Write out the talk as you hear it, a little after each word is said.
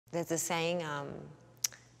There's a saying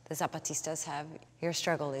the Zapatistas have, your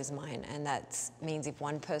struggle is mine, and that means if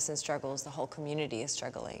one person struggles, the whole community is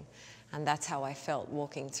struggling. And that's how I felt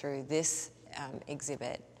walking through this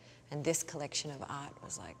exhibit, and this collection of art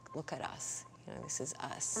was like, look at us, you know, this is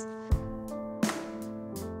us.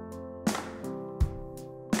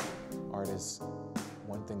 Art is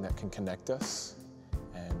one thing that can connect us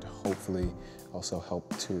and hopefully also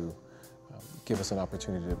help to give us an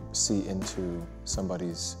opportunity to see into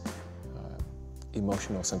somebody's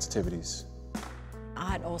emotional sensitivities.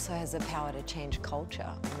 Art also has the power to change culture.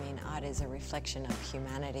 I mean, art is a reflection of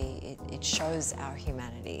humanity. It shows our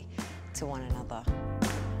humanity to one another.